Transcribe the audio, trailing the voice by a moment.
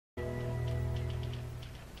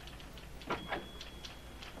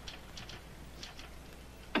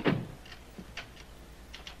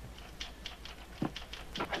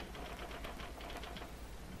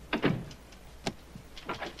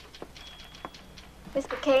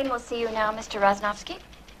Mr. Kane will see you now, Mr. Rosnowski.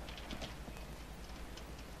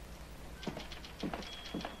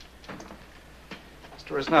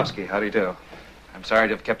 Mr. Rosnowski, how do you do? I'm sorry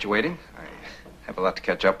to have kept you waiting. I have a lot to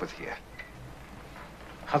catch up with here.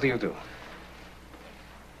 How do you do?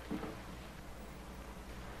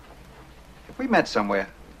 Have we met somewhere?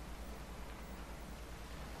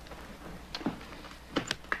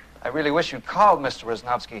 I really wish you'd called, Mr.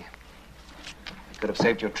 Rosnowski. I could have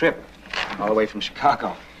saved your trip all the way from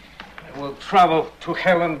Chicago. I will travel to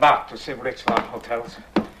hell and back to save Richland hotels.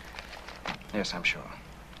 Yes, I'm sure.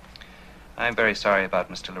 I'm very sorry about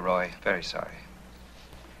Mr. Leroy. Very sorry.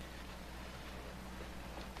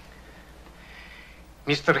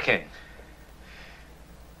 Mr. Kane,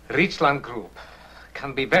 Richland Group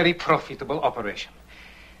can be very profitable operation.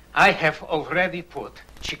 I have already put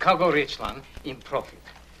Chicago Richland in profit.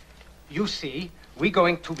 You see, we're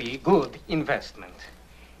going to be good investment.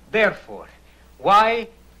 Therefore, why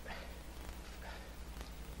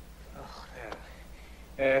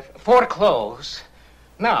foreclose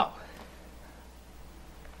now?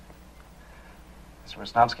 Mr.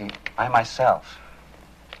 Rosnowski, I myself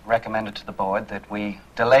recommended to the board that we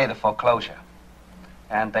delay the foreclosure.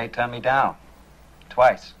 And they turned me down.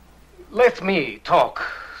 Twice. Let me talk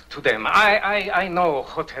to them. I know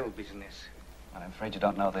hotel business. I'm afraid you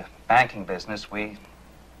don't know the banking business. We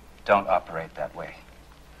don't operate that way.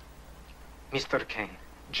 Mr. Kane,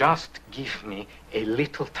 just give me a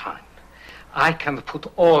little time. I can put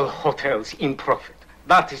all hotels in profit.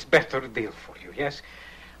 That is better deal for you, yes?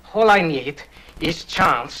 All I need is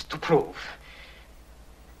chance to prove.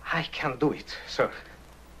 I can do it, sir.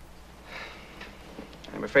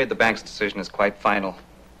 I'm afraid the bank's decision is quite final.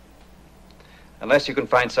 Unless you can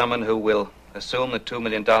find someone who will assume the $2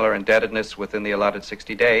 million indebtedness within the allotted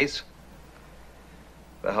 60 days,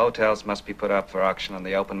 the hotels must be put up for auction on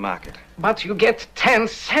the open market. But you get 10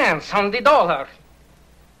 cents on the dollar.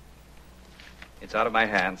 It's out of my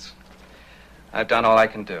hands. I've done all I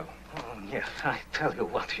can do. Oh, yes, I tell you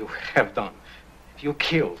what you have done. You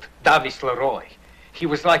killed Davis Leroy. He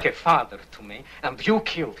was like a father to me, and you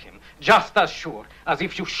killed him just as sure as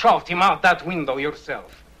if you shot him out that window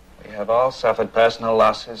yourself. We have all suffered personal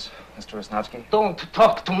losses, Mr. Rosnowski. Don't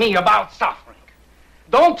talk to me about suffering.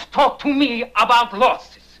 Don't talk to me about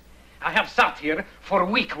losses. I have sat here for a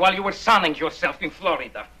week while you were sunning yourself in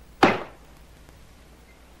Florida.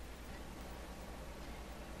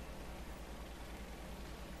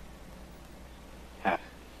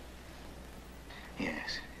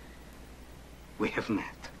 Yes. We have met.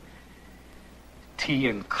 Tea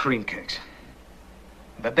and cream cakes.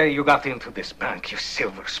 The day you got into this bank, you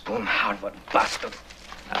silver spoon Harvard bastard.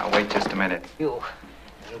 Now, wait just a minute. You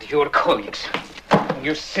and your colleagues,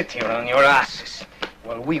 you sit here on your asses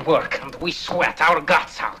while we work and we sweat our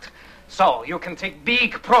guts out. So you can take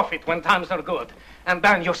big profit when times are good, and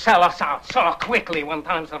then you sell us out so quickly when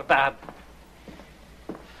times are bad.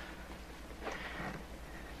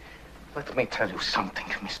 Let me tell you something,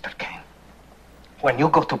 Mr. Kane. When you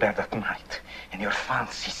go to bed at night in your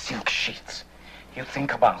fancy silk sheets, you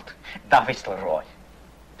think about Davis Leroy,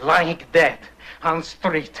 lying dead on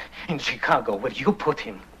street in Chicago where you put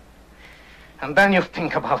him. And then you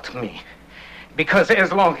think about me, because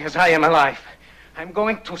as long as I am alive, I'm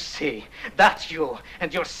going to see that you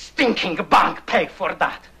and your stinking bank pay for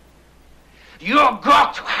that. You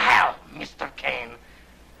go to hell, Mr. Kane.